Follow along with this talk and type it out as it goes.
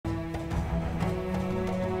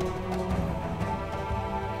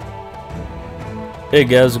Hey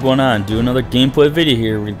guys, what's going on? Do another gameplay video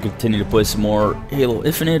here. We're gonna continue to play some more Halo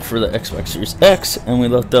Infinite for the Xbox Series X, and we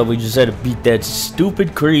left up. We just had to beat that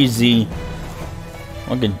stupid, crazy,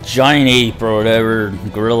 fucking giant ape or whatever,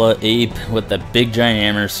 gorilla ape with that big giant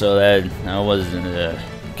hammer. So that I wasn't. I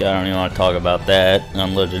don't even want to talk about that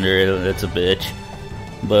on Legendary. That's a bitch.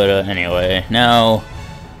 But anyway, now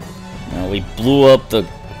we blew up the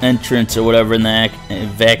entrance or whatever in the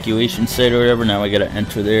evacuation site or whatever. Now we gotta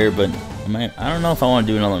enter there, but I don't know if I want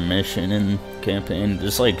to do another mission in campaign.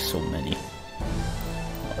 There's like so many.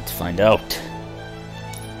 Let's find out.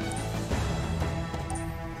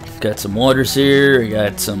 Got some waters here. I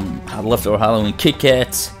got some leftover Halloween Kit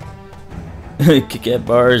Kats, Kit Kat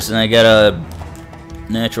bars, and I got a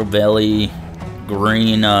Natural Valley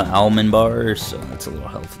green almond bar, so that's a little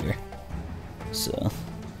healthier. So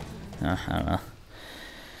I don't know.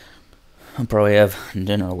 I'll probably have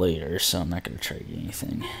dinner later, so I'm not gonna try to get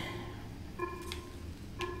anything.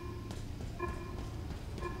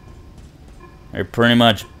 I pretty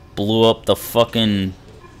much blew up the fucking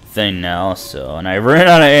thing now, so, and I ran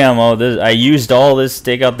out of ammo. I used all this to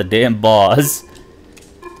take out the damn boss.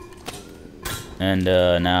 And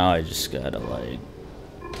now I just gotta like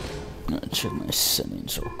check my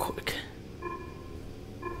settings real quick.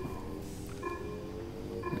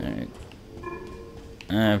 Alright.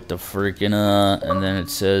 I have to freaking and then it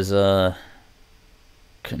says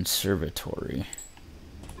conservatory.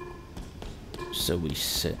 So we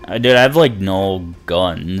sit. Dude, I have like no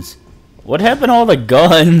guns. What happened to all the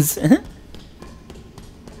guns?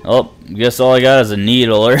 Oh, guess all I got is a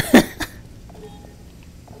needle. Or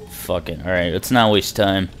fucking. Alright, let's not waste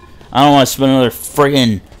time. I don't want to spend another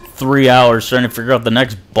friggin' 3 hours trying to figure out the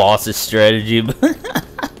next boss's strategy.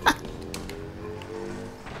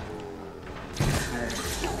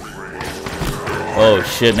 Oh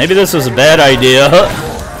shit, maybe this was a bad idea.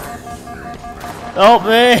 Help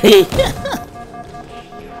me!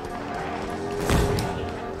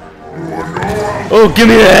 Oh, give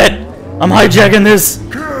me that! I'm hijacking this!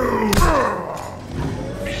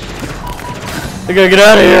 I gotta get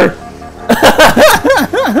out of here!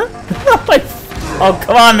 Oh,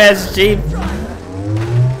 come on, Master Chief!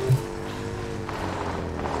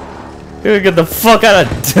 You gotta get the fuck out of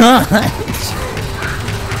Dodge!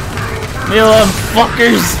 Me alone,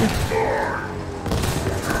 fuckers!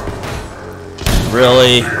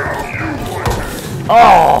 Really?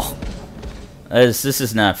 Oh! This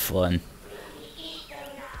is not fun.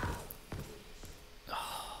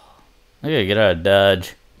 I gotta get out of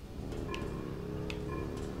Dodge.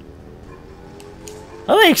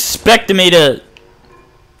 How they expecting me to...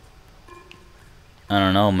 I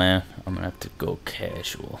don't know, man. I'm gonna have to go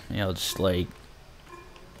casual. Maybe I'll just like...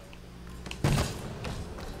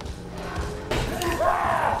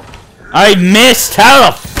 I missed!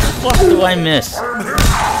 How the fuck do I miss?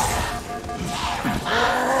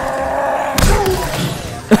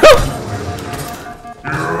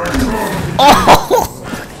 Oh!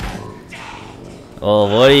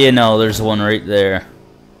 Oh, what do you know? There's one right there.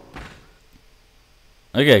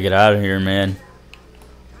 I gotta get out of here, man.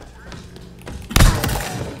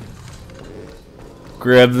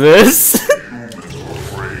 Grab this.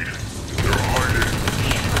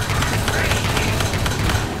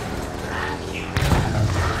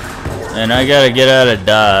 And I gotta get out of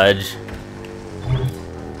Dodge.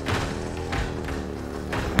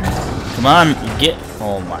 Come on, get...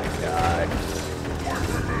 Oh my god.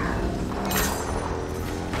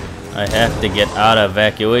 I have to get out of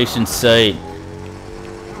evacuation site.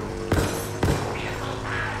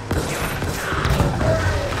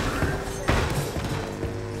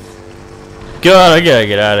 God, I gotta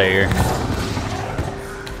get out of here.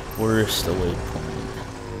 Where's the waypoint?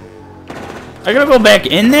 I gotta go back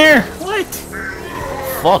in there? What?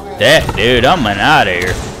 Fuck that, dude. I'm out of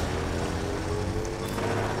here.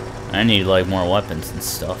 I need like more weapons and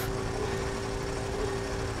stuff.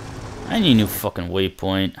 I need a new fucking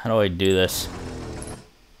waypoint. How do I do this?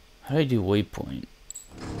 How do I do waypoint?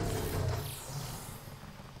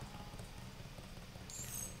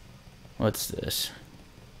 What's this?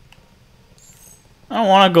 I don't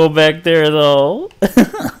want to go back there though.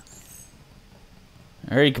 I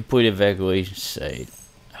already completed evacuation site.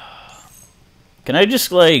 Can I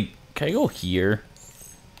just like... Can I go here?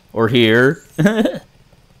 Or here?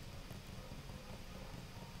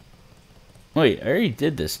 Wait, I already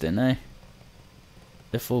did this, didn't I?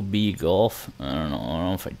 FOB golf? I don't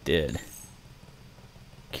know if I did.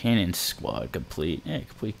 Canyon squad complete. Yeah,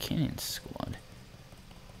 complete canyon squad.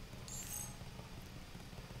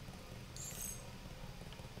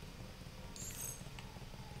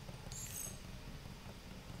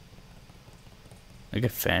 I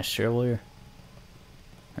get fast travel here.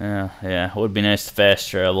 Yeah, it would be nice to fast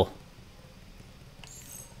travel.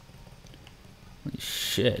 Holy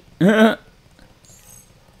shit.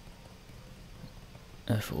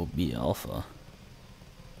 FOB Alpha.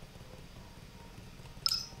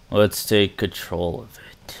 Let's take control of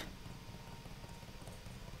it.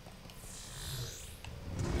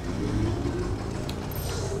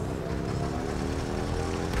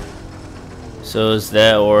 So is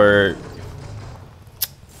that or...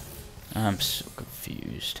 I'm so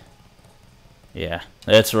confused. Yeah,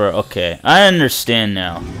 that's where... Okay, I understand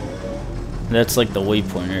now. That's like the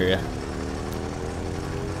waypoint area.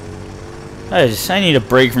 I need a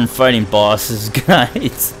break from fighting bosses,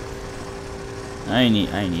 guys. I need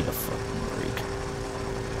a fucking break.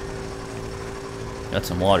 Got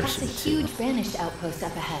some water. That's a huge banished outpost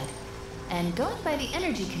up ahead. And going by the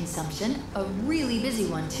energy consumption, a really busy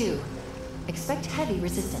one too. Expect heavy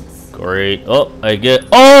resistance. Great. Oh, I get...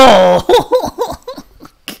 Oh!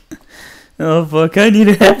 Oh, fuck. I need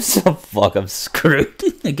to have some... Fuck, I'm screwed.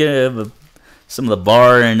 I gotta have some of the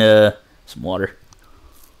bar and some water.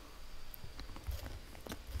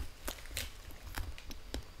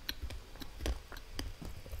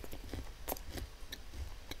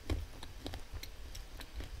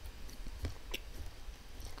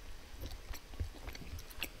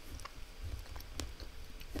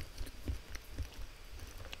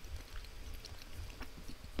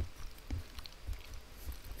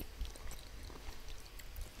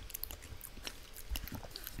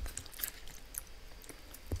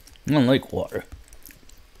 I don't like water.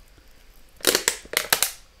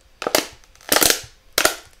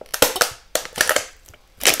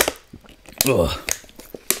 Ugh.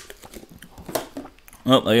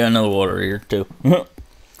 Oh, I got another water here too.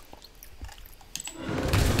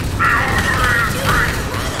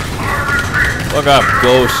 Fuck off,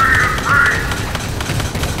 ghost.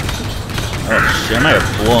 Oh shit, I might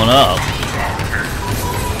have blown up.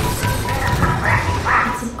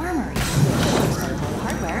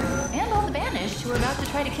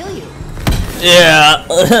 Try to kill you. Yeah,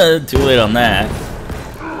 too late on that.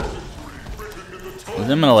 I'm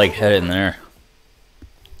gonna like head in there.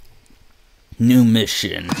 New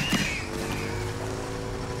mission.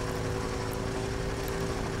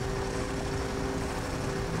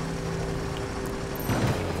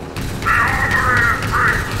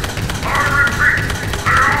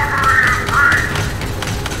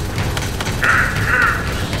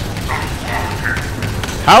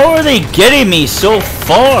 How are they getting me so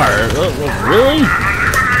far? Really?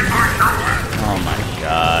 Oh my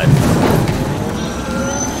god.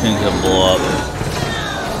 Things will blow up.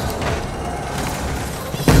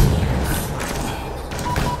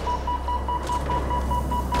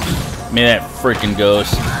 Give me that freaking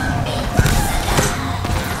ghost.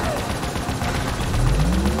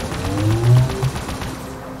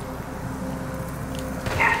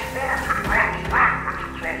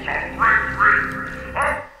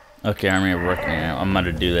 Okay, Armory of Reckoning. I'm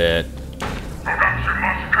gonna do that.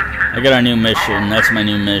 I got our new mission. That's my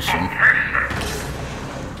new mission.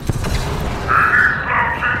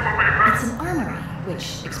 It's an armory,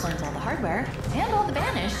 which explains all the hardware and all the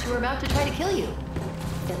banished who are about to try to kill you.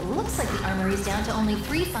 It looks like the armory's down to only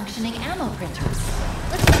 3 functioning ammo printers.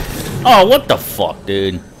 Oh, what the fuck,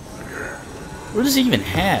 dude? What does he even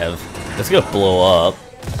have? It's gonna blow up.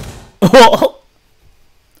 Oh!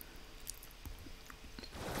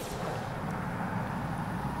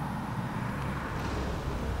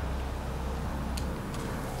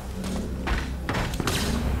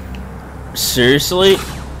 Seriously?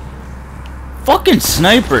 Fucking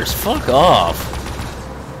snipers, fuck off.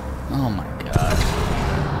 Oh my god.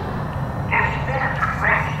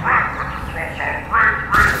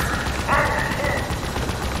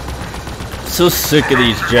 So sick of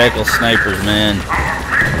these jackal snipers, man.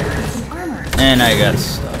 And I got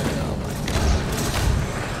stuck.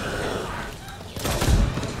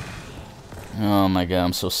 Oh my god,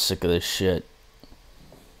 I'm so sick of this shit.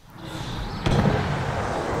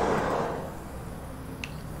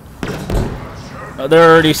 Oh,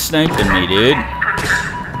 they're already sniping me, dude.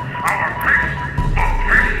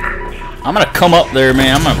 I'm gonna come up there,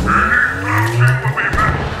 man. I'm gonna...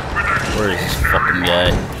 Where is this fucking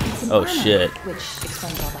guy? Oh shit. Which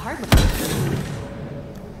explains all the hardware.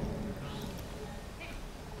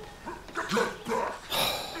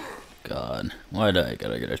 God, why do I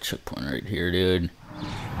gotta get a checkpoint right here, dude?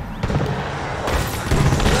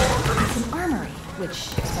 It's an armory, which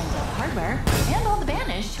explains all the hardware and all the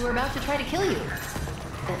banished who are about to try to kill you.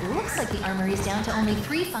 It looks like the armory's down to only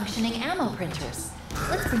 3 functioning ammo printers.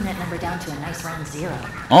 Let's bring that number down to a nice round 0.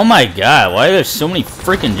 Oh my god, why are there so many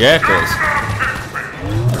freaking jackals?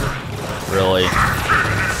 Really?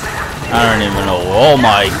 I don't even know. Oh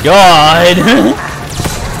my god!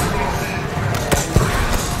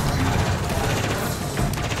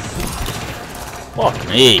 Fuck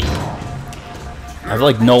me. I have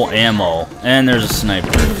like no ammo. And there's a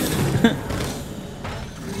sniper.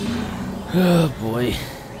 Oh boy.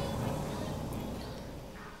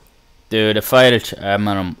 Dude, if I had I'm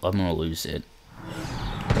gonna lose it.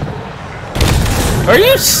 Are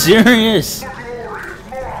you serious?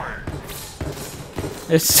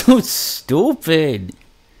 It's so stupid.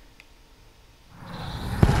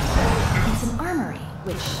 It's an armory,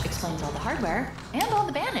 which explains all the hardware and all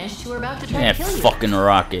the banished who are about to try That to kill you. fucking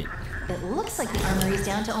rocket. It looks like the armory's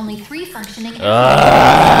down to only 3 functioning.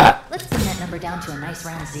 Let's bring that number down to a nice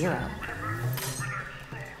round 0.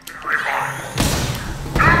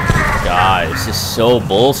 God, this is so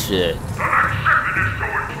bullshit.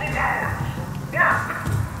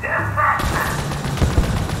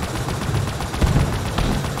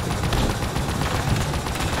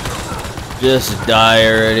 Just die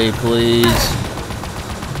already, please.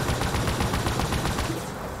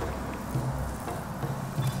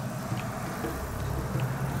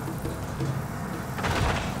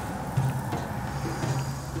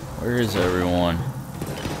 Where is everyone?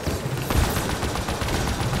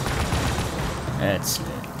 That's it.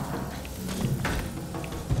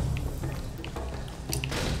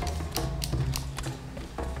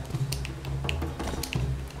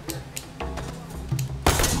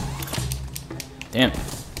 Damn it.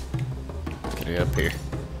 Get it up here.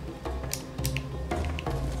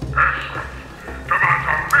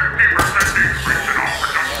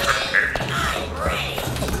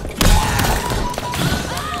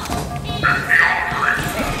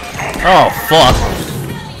 Oh, fuck.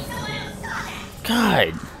 God.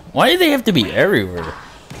 Why do they have to be everywhere?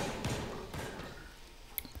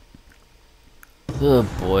 Oh,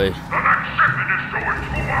 boy.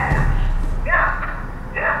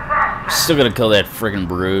 Still gonna kill that friggin'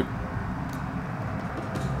 brute.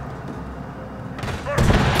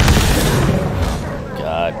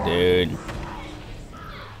 God, dude.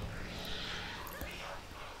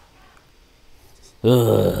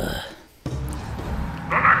 Ugh.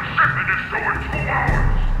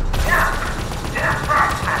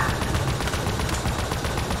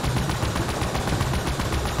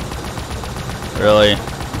 Really?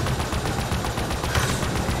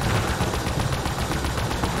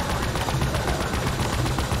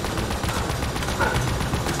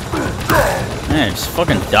 Man, just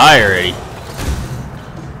fucking die already.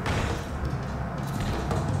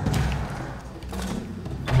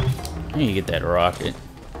 I need to get that rocket.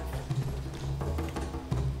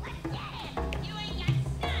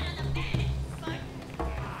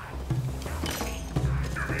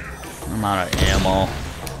 I'm out of ammo.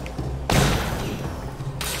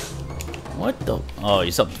 What the? Oh,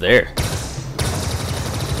 he's up there.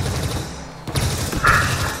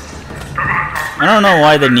 I don't know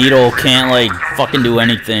why the needle can't, like, fucking do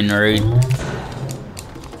anything, right?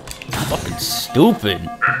 Fucking stupid.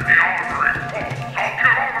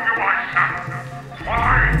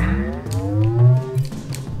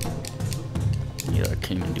 Yeah, I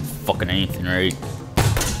can't even do fucking anything, right?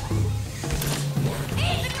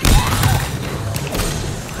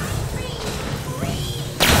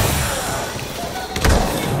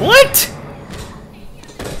 What?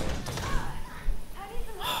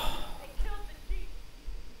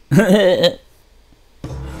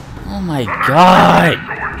 Oh my god!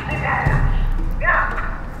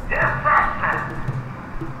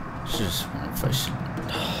 Just wonder if I should.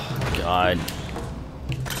 Oh god.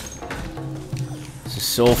 This is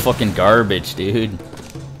so fucking garbage, dude.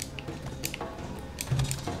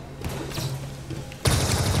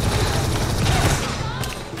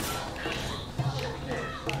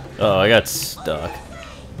 Oh, I got stuck.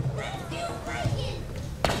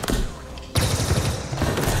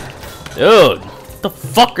 Dude, what the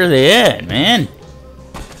fuck are they at, man?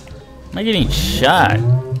 Am I getting shot?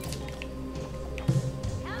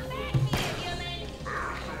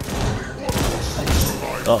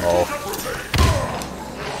 Uh-oh.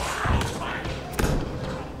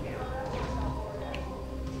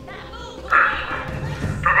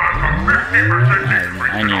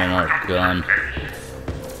 I need another gun.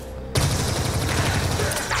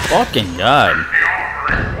 Fucking god.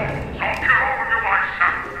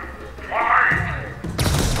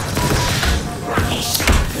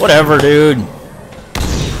 Whatever, dude.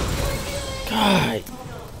 God.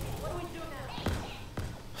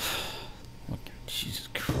 Jesus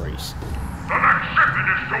Christ.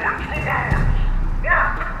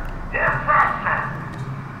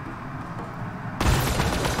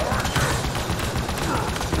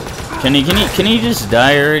 Can he just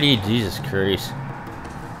die already? Jesus Christ.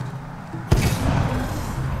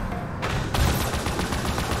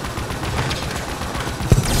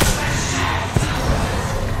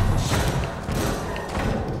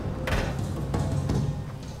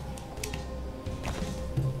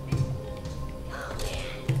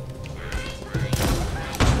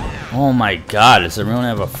 Oh my god, does everyone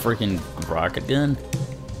have a freaking rocket gun?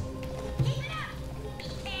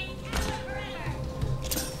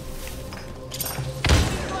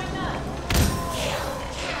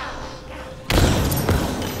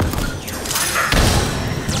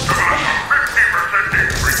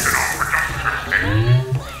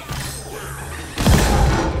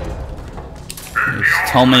 Just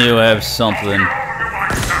tell me you have something.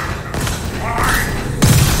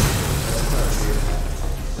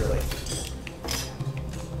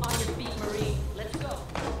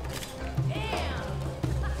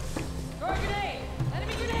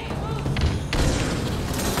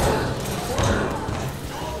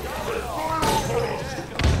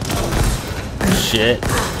 Shit.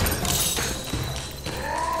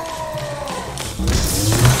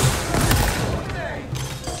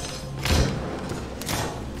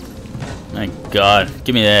 Thank God.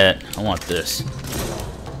 Give me that. I want this.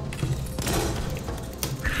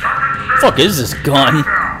 Fuck is this gun?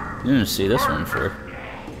 You didn't see this one before.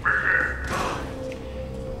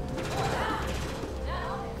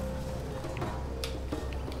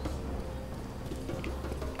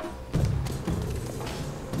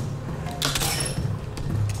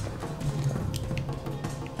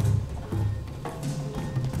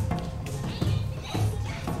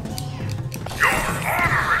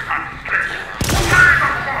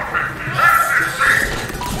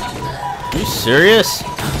 You serious?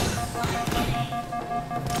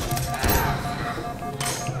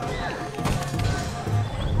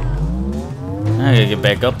 I gotta get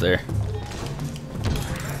back up there.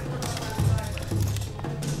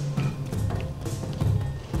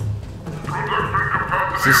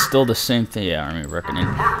 Is this still the same thing? Yeah, Army of Reckoning.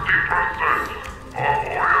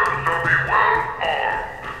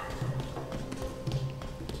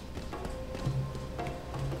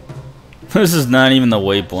 This is not even the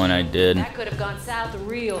waypoint I did. That could have gone south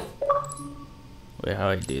real. Wait, how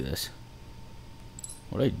do I do this?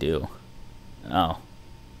 What do I do? Oh.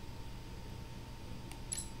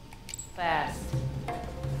 Fast.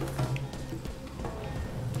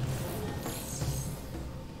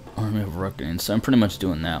 Army of Reckoning. So I'm pretty much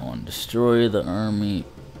doing that one. Destroy the army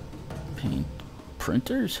paint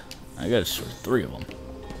printers? I gotta destroy 3 of them.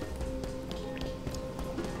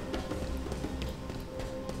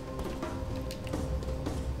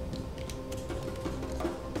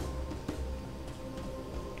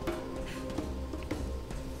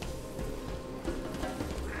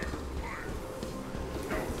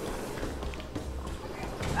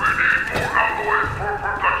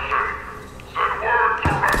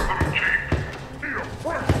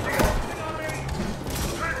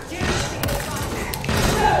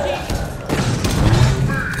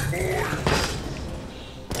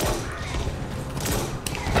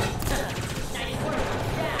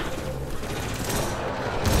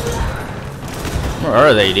 Where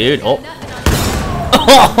are they, dude? Oh.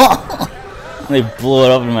 They blew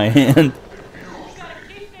it up in my hand.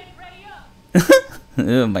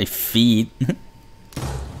 Ew, my feet.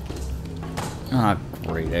 Ah, oh,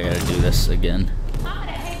 great. I gotta do this again. I'm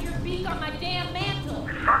gonna hang your beak on my damn mantle.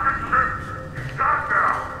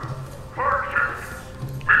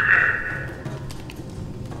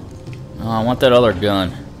 Oh, I want that other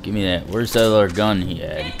gun. Give me that. Where's that other gun he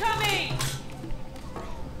had? Incoming!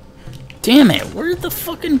 Damn it, where did the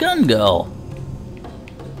fucking gun go?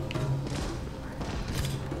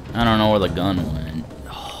 I don't know where the gun went.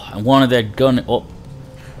 Oh, I wanted that gun. Oh,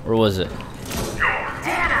 where was it?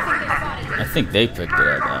 I think they picked it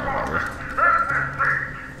up. Whatever.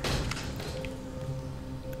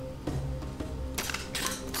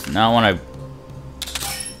 So now when I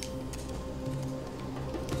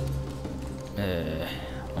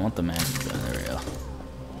want the magic gun. There we go.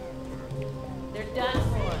 They're done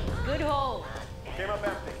for. Good hold. Came up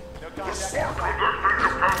empty. No contact.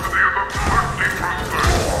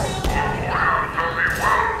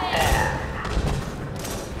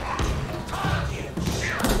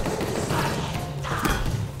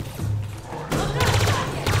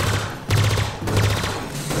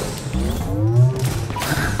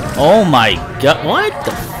 Oh my god, what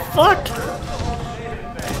the fuck?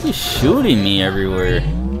 He's shooting me everywhere.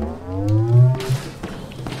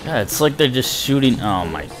 God, it's like they're just shooting. Oh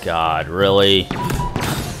my god, really?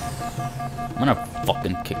 I'm gonna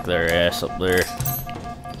fucking kick their ass up there.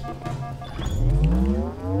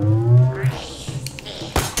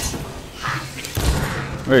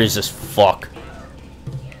 Where is this fuck?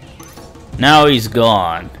 Now he's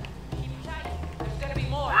gone. There's gonna be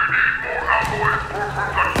more.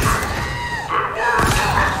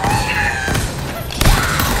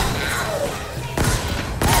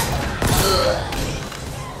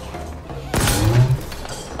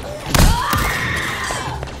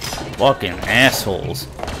 Fucking assholes.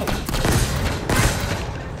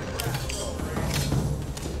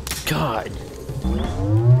 God.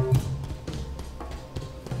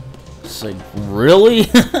 It's like, really?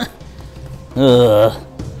 Ugh.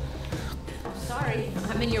 Sorry,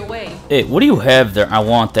 I'm in your way. Hey, what do you have there? I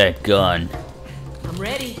want that gun. I'm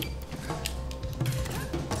ready.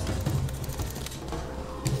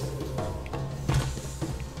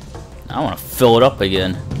 I want to fill it up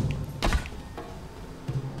again.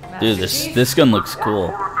 Dude, this gun looks cool.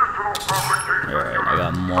 Alright, I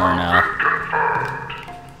got more now.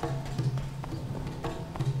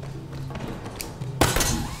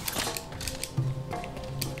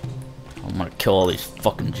 I'm gonna kill all these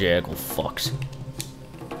fucking Jaggle fucks.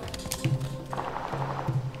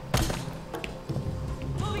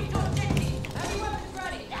 Moving to objective. Heavy weapons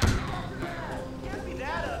ready. Can't be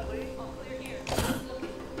that ugly. All clear here.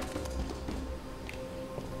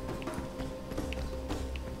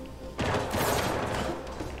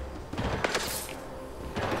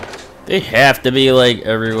 They have to be like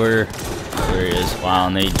everywhere. There he is. Wow,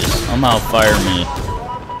 and they just somehow fire me.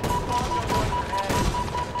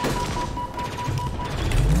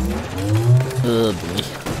 Ugh, boy.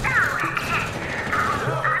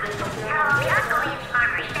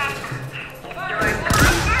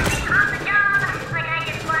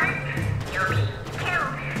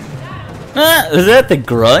 Ah, is that the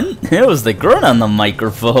grunt? It was the grunt on the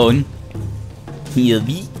microphone. He'll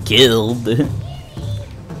be killed.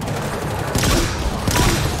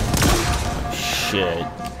 Shit.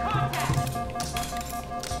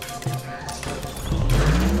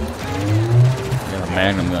 Got a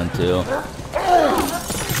magnum gun too.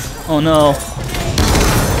 Oh no.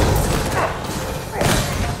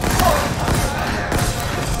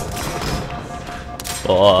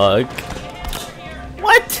 Fuck.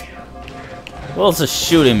 What? Who else is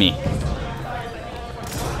shooting me?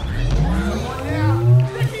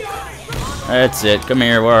 That's it. Come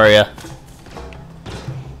here. Where are ya?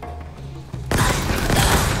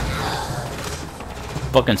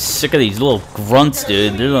 Fucking sick of these little grunts,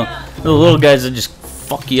 dude. They're the little guys that just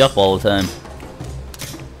fuck you up all the time.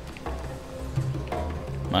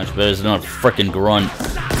 Much better than a frickin' grunt.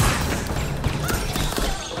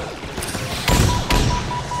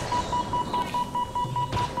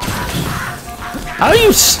 How are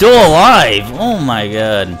you still alive? Oh my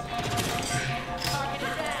god.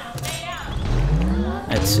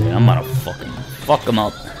 That's it. I'm gonna fucking fuck him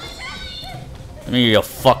up. Come here, you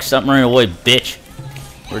fuck. Stop running away, bitch.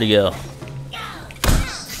 Where'd he go?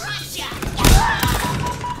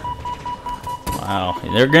 Wow,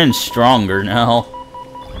 they're getting stronger now.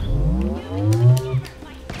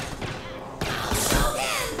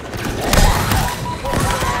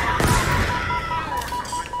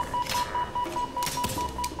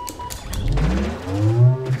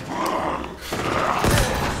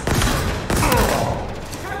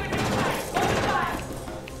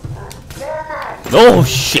 Oh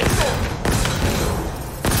shit!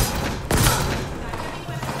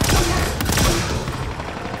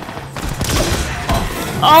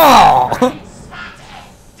 Oh!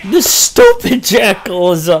 The stupid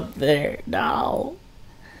jackal is up there now.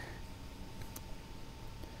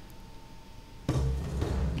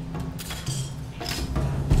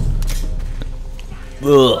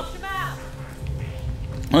 Ugh.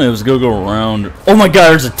 I was gonna go around. Oh my god,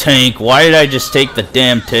 there's a tank. Why did I just take the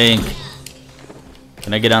damn tank?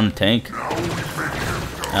 Can I get on the tank?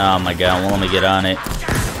 Oh my god, won't let me get on it.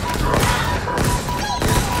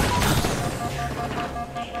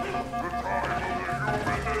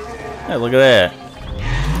 Hey, look at that.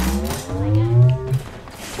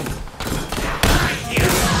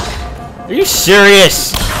 Are you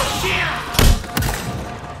serious?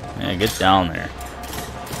 Yeah, get down there.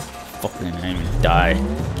 Fucking, I didn't even die.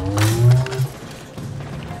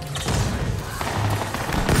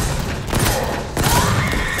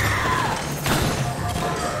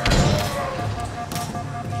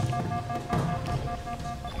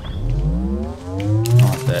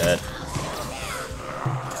 Not that.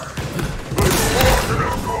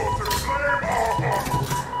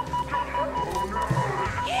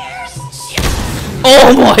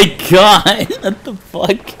 Oh my god! What the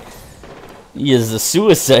fuck? He is a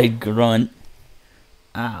suicide grunt.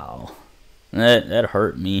 Ow. That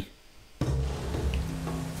hurt me.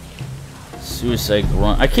 Suicide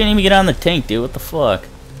grunt. I can't even get on the tank, dude. What the fuck?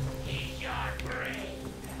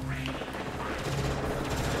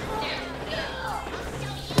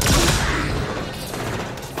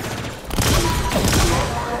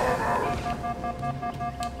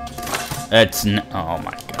 That's oh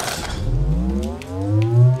my god.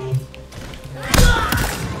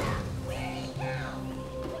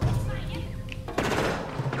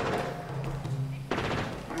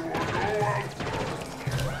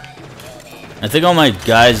 I think all my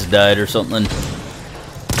guys died or something.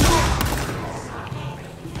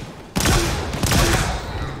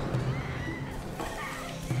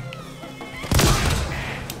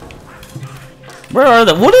 Where are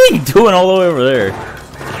they? What are they doing all the way over there?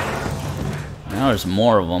 Now there's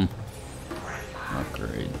more of them. Oh,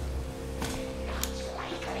 great.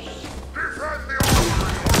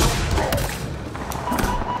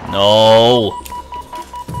 No!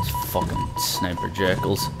 These fucking sniper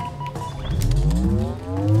jackals.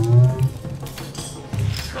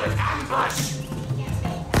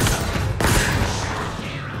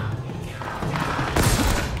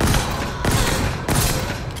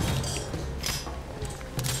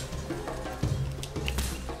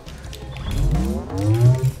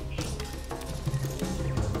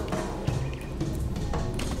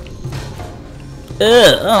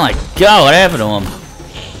 Ugh, oh my god, what happened to him?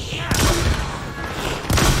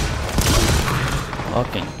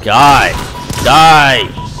 Fucking guy! Die!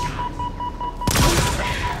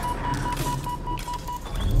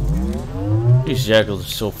 These jackals are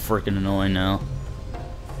so freaking annoying now.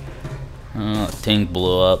 Oh, the tank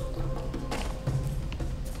blew up.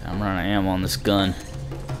 I'm running out of ammo on this gun.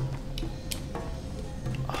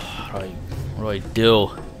 Oh, what do I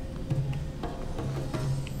do?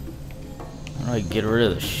 How do I get rid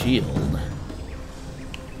of the shield?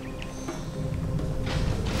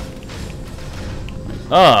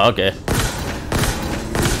 Oh, okay.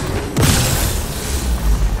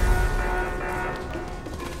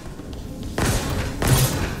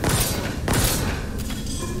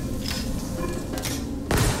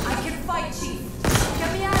 I can fight, Chief. Get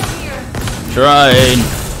me out of here. Trying.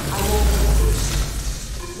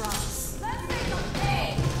 Let's make them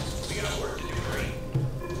pay.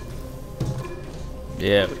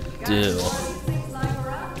 Yeah, we do. Things lying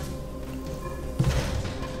around?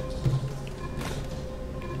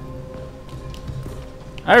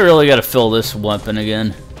 I really gotta fill this weapon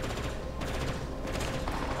again.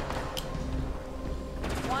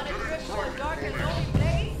 Want a trip to a dark and lonely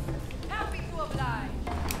place? Happy to oblige.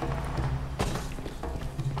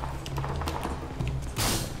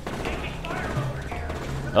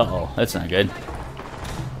 Uh-oh, that's not good.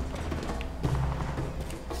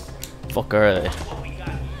 Fuck are they?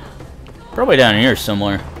 Probably down here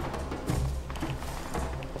somewhere.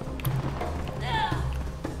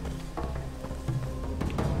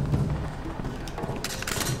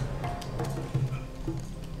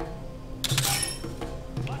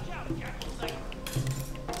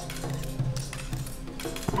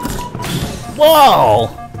 Whoa!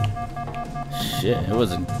 Shit, it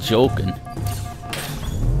wasn't joking.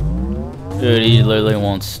 Dude, he literally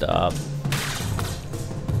won't stop.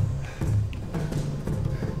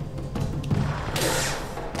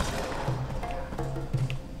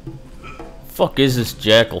 Fuck is this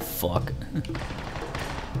jackal fuck?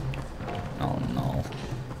 Oh no.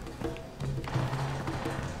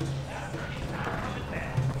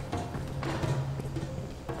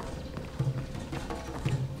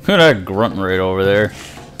 Look at that grunt right over there.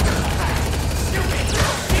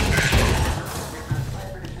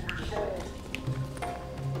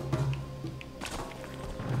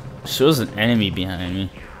 Shows an enemy behind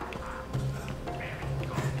me.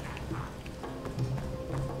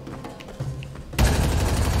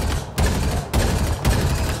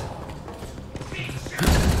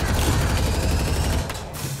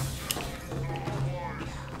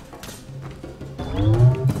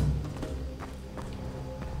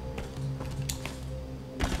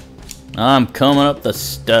 I'm coming up the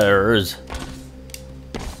stairs.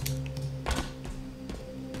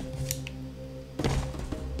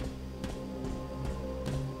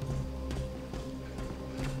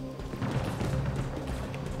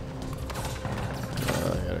 I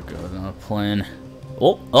gotta go on a plane.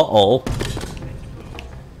 Oh, uh-oh.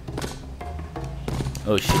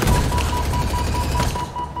 Oh shit.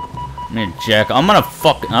 Man, Jack,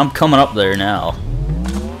 I'm coming up there now.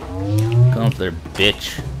 Come up there,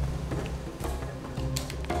 bitch.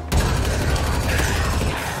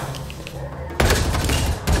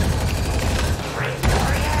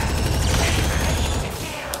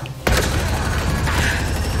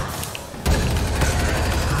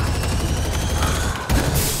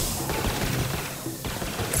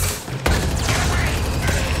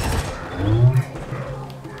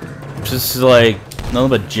 Just like nothing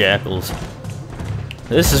but jackals.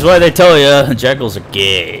 This is why they tell you jackals are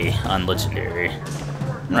gay on Legendary.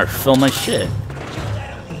 I'm gonna fill my shit.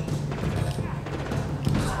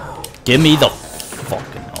 Give me the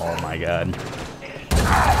fucking... Oh my god.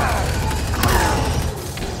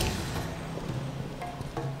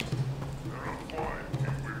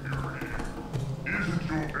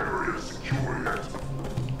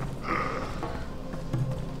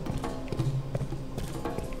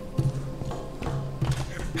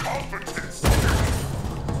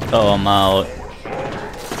 Oh, I'm out.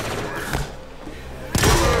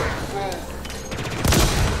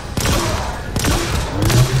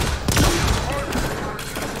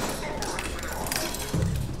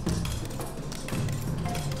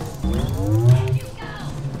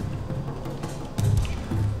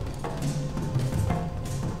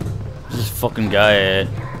 This fucking guy at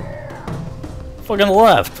fucking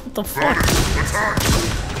left. What the fuck?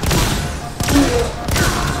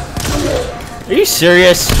 Are you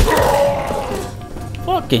serious?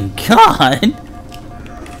 Fucking god!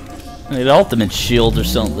 I need an ultimate shield or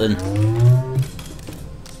something.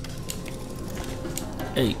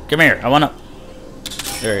 Hey, come here. I wanna.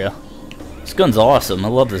 There you go. This gun's awesome. I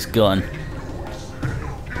love this gun.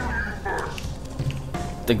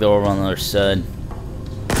 I think they're over on the other side.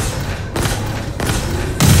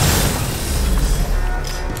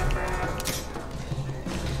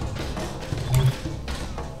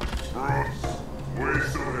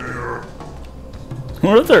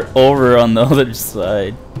 What if they're over on the other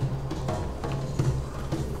side?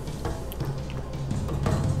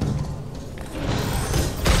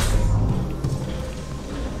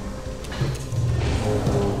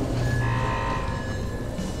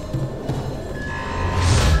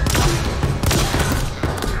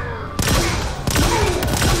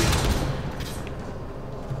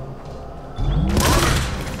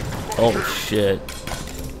 Oh shit.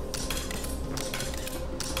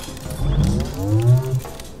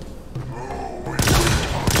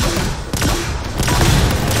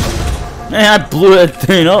 Man, I blew that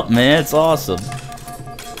thing up, man. It's awesome.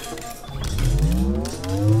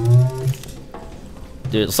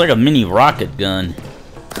 Dude, it's like a mini rocket gun.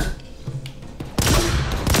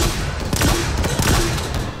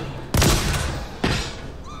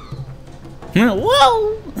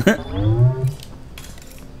 Whoa!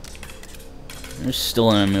 There's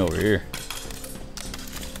still an enemy over here.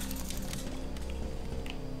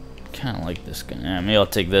 Kinda like this gun. Yeah, maybe I'll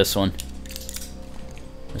take this one.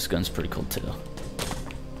 This gun's pretty cool too.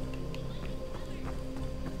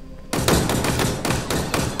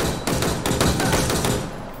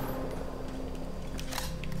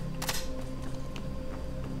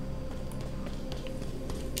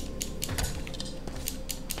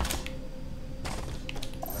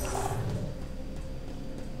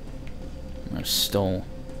 There's still...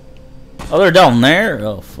 Oh, they're down there?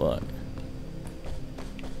 Oh, fuck.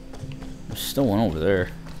 There's still one over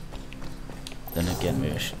there. Then again,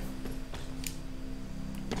 maybe I should.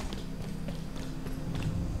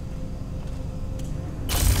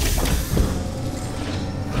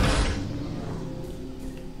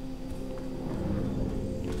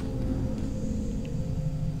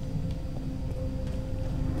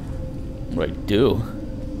 What do I do?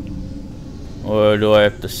 Or do I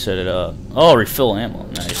have to set it up? Oh, refill ammo.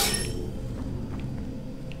 Nice.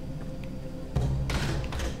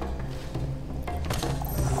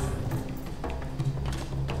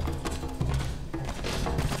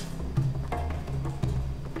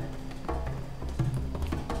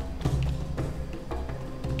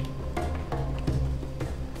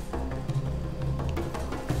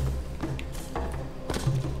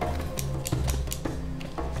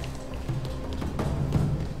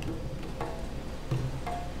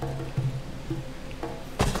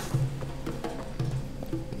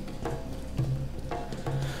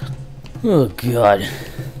 Oh god.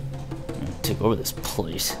 I'm gonna take over this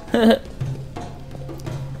place. Oh,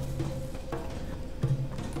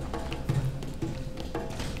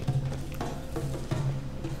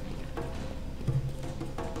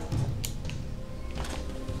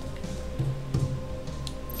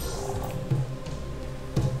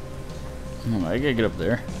 I gotta get up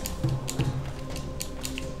there.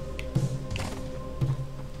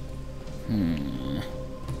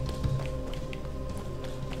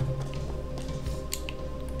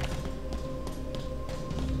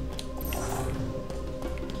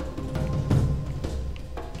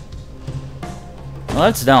 Well,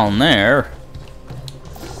 that's down there.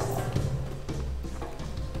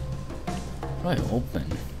 How do I open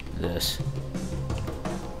this?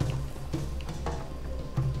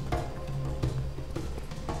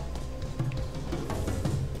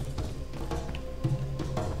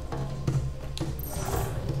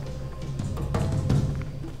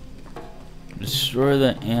 Destroy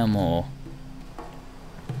the ammo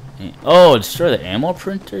Oh, destroy the ammo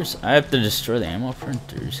printers? I have to destroy the ammo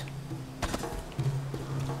printers.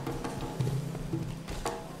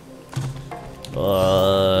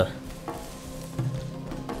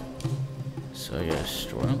 So I gotta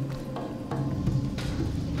destroy them.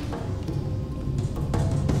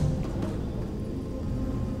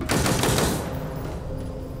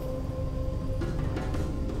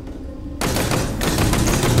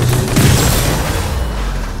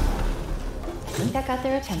 I think that got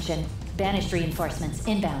their attention. Banished reinforcements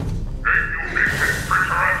inbound.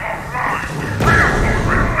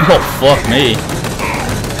 Oh, fuck me.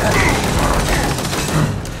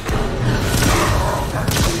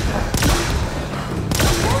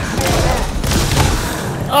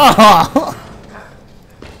 Oh!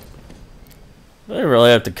 I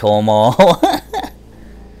really have to kill them all. I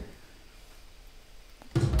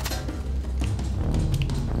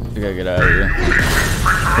gotta get out of here.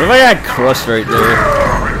 What if I got crushed right there?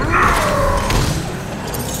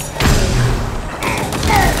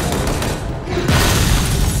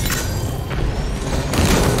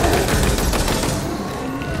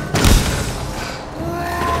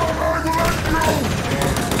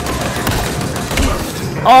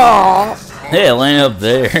 Oh! Hey, I landed up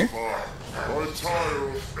there.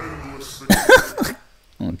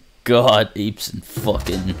 Oh god, apes and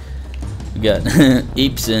fucking... We got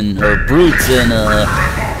apes and... or brutes and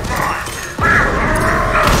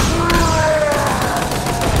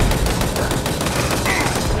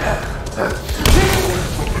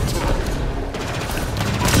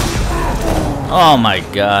oh my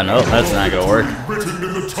god, no, that's not gonna work. Written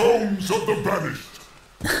in the tomes of the banished.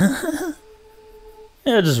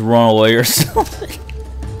 Yeah, just run away or something.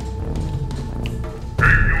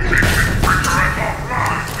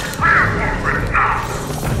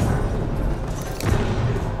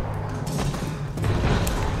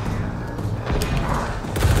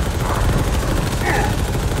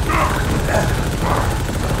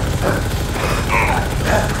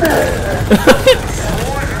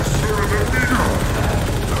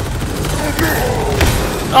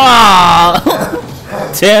 Ah!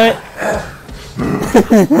 Damn it!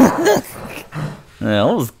 I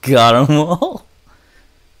almost got them all.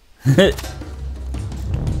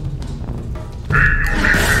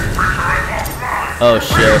 Oh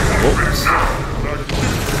shit. Whoops.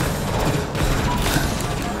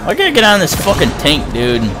 I gotta get on this fucking tank,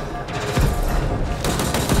 dude.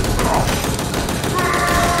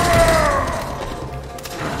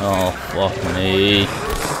 Oh, fuck me.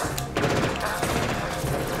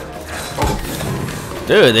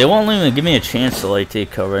 Dude, they won't even give me a chance to, like,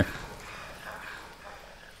 take cover.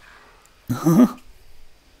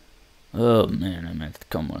 Oh, man, I meant to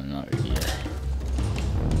come with another guy.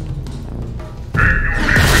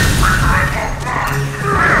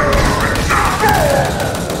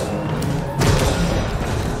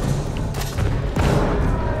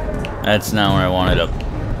 That's not where I wanted up.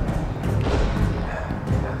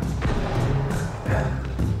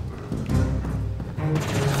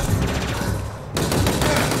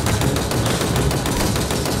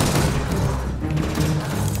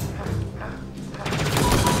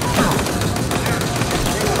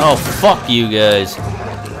 Oh, fuck you guys.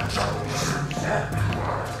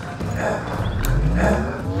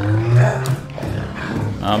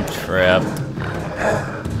 I'm trapped.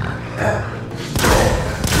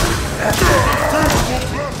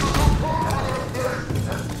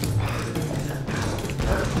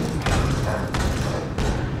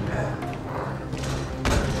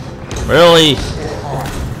 Really?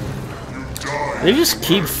 They just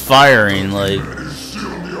keep firing, like...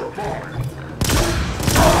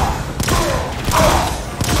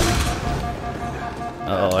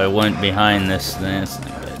 Oh, I went behind this thing. That's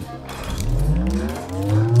not good.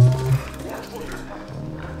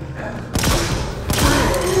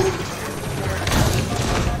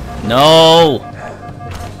 No!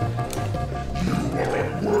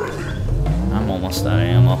 I'm almost out of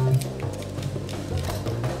ammo.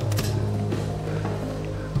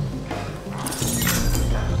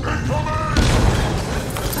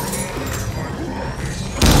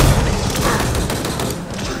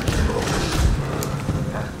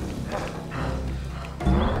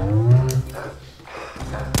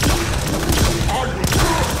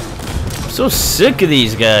 So sick of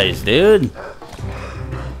these guys, dude.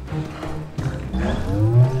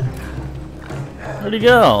 Where'd he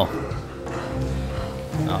go?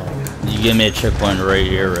 Oh, you give me a checkpoint right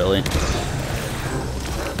here, really?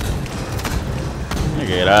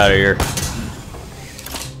 Get out of here.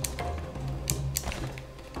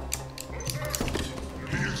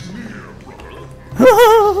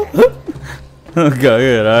 Okay,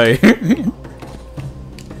 get out of here.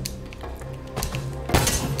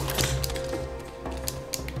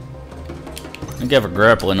 think I have a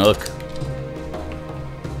grappling hook.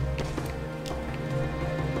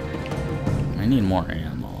 I need more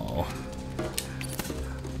ammo.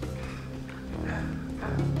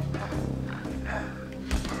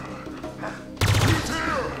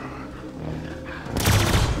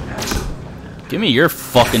 Give me your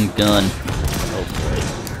fucking gun. Oh boy.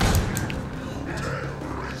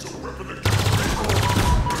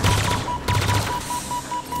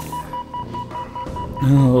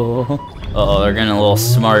 Oh. Uh-oh, they're getting a little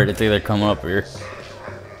smart. I think they're coming up here.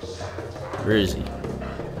 Where is he?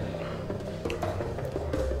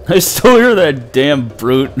 I still hear that damn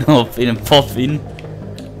brute huffing and puffing.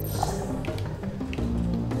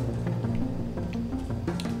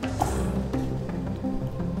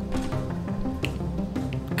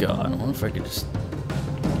 God, I wonder if I could just...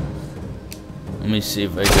 Let me see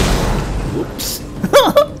if I could... Whoops.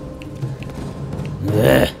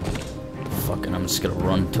 Yeah. Fucking, I'm just gonna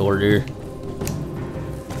run toward her.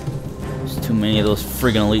 There's too many of those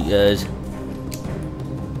friggin' elite guys.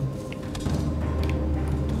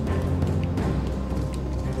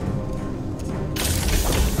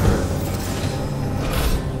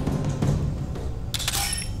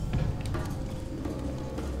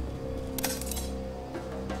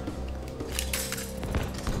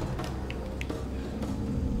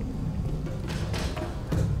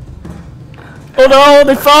 Oh no,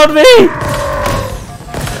 they found me!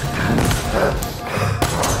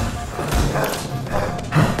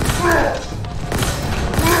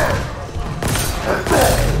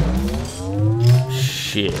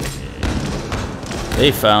 Shit.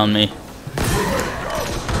 They found me.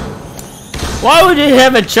 Why would you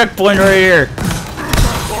have a checkpoint right here?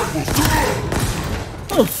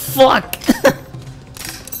 Oh fuck!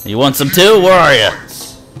 You want some too? Where are you?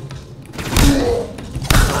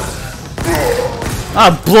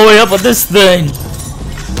 I'll blow you up with this thing!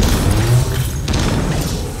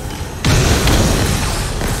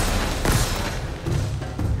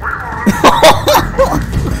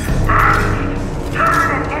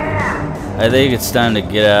 I think it's time to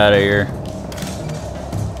get out of here.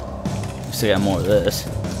 Still got more of this.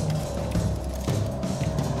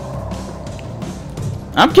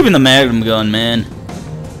 I'm keeping the magnum gun, man.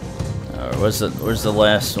 Where's the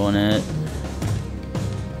last one at?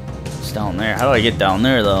 It's down there. How do I get down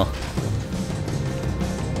there though?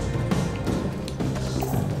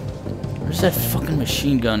 Where's that fucking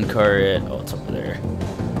machine gun car at? Oh, it's over there.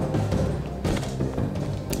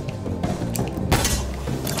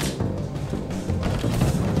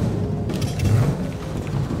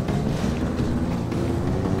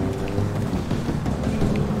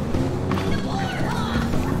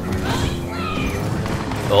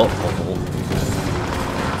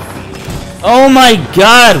 Oh my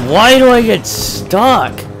god, why do I get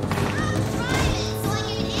stuck?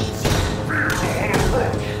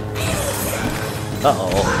 Uh-oh,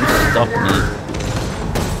 you stuck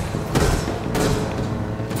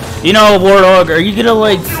me. You know, Warthog, are you gonna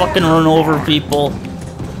like fucking run over people?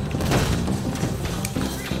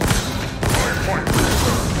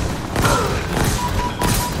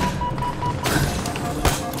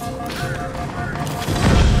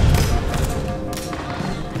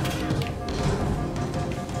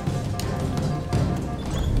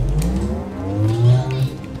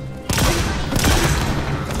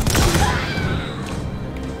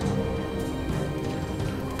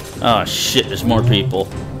 Oh shit, there's more people.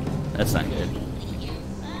 That's not good.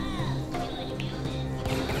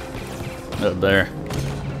 Up there.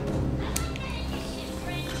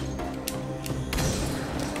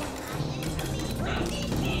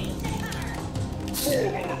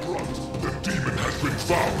 The demon has been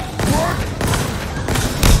found. What?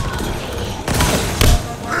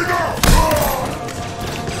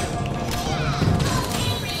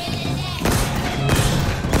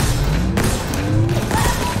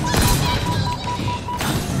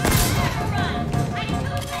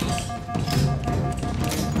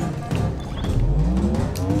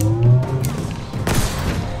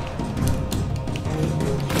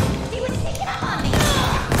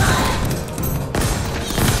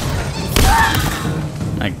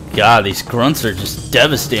 God, these grunts are just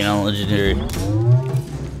devastating on legendary.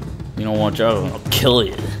 You don't watch out, I'll kill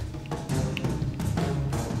you.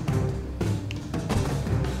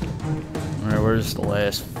 Alright, where's the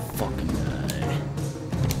last fucking guy?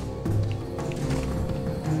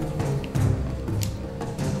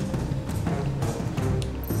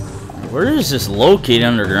 Where is this located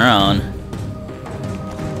underground?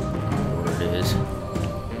 Where it is.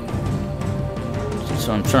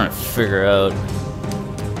 So I'm trying to figure out.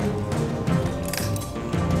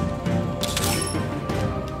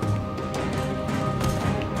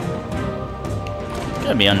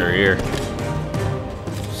 Gotta be under here.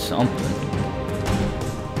 Something.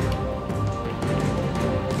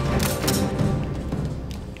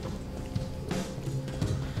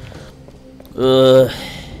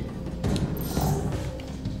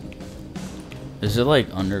 Is it like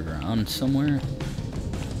underground somewhere?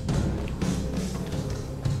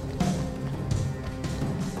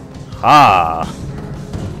 Ha!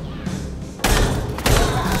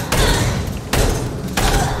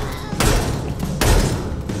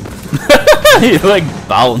 He like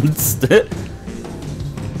bounced it.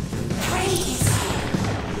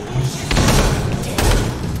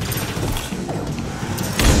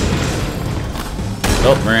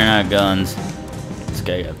 Oh, ran out of guns. This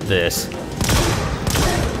guy got this.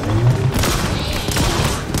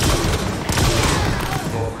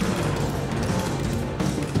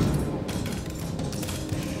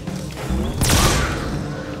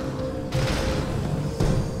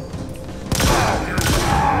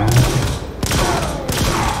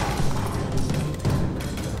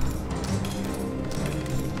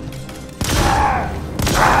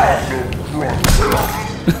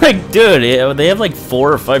 Like, dude, they have like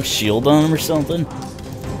 4 or 5 shield on them or something.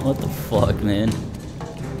 What the fuck, man?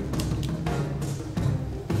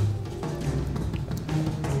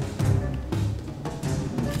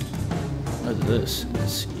 What is this?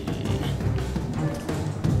 Let's see.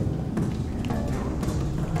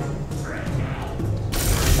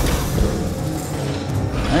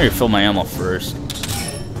 I need to fill my ammo first.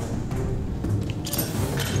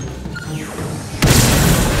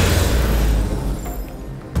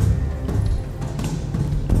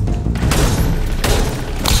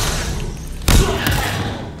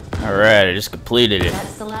 Alright, I just completed it.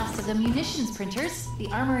 That's the last of the munitions printers. The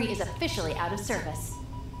armory is officially out of service.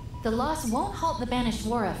 The loss won't halt the banished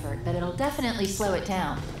war effort, but it'll definitely slow it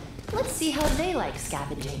down. Let's see how they like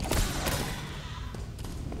scavenging.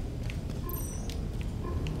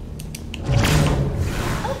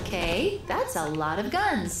 Okay, that's a lot of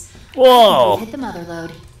guns. Whoa! Hit the mother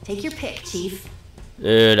load. Take your pick, Chief.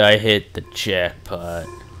 Dude, I hit the jackpot.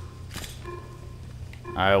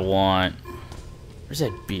 I want... Where's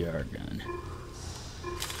that BR gun?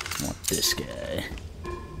 I want this guy.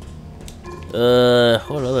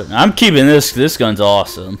 What other... I'm keeping this. This gun's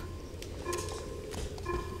awesome.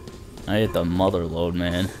 I hit the mother load,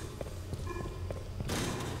 man.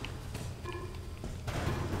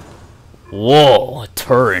 Whoa, a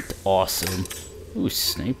turret. Awesome. Ooh,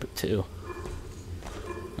 sniper too.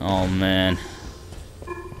 Oh, man.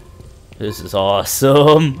 This is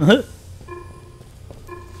awesome.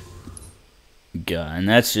 God, and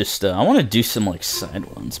that's just, I want to do some, like, side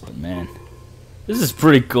ones, but, man. This is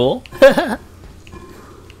pretty cool. Ugh.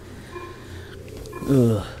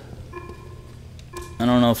 I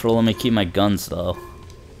don't know if it'll let me keep my guns, though.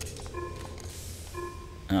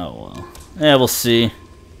 Oh, well. Yeah, we'll see.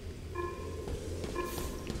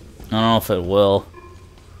 I don't know if it will.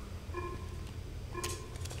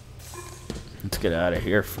 Let's get out of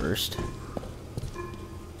here first.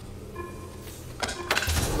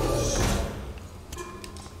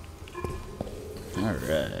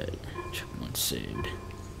 Alright. Checkpoint saved.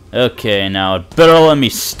 Okay, now it better let me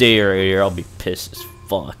stay right here. I'll be pissed as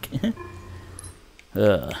fuck. Need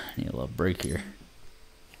a little break here.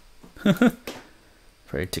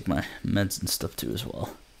 Probably take my meds and stuff too as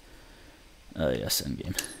well. Yes,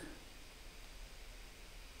 endgame.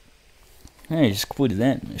 I just completed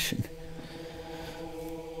that mission.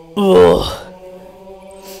 Ugh.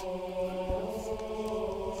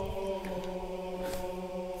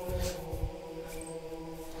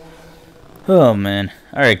 Oh man.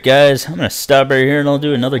 Alright guys, I'm gonna stop right here and I'll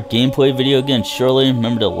do another gameplay video again shortly.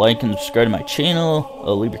 Remember to like and subscribe to my channel,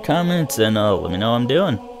 leave your comments, and let me know how I'm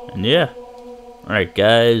doing. And yeah. Alright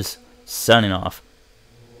guys, signing off.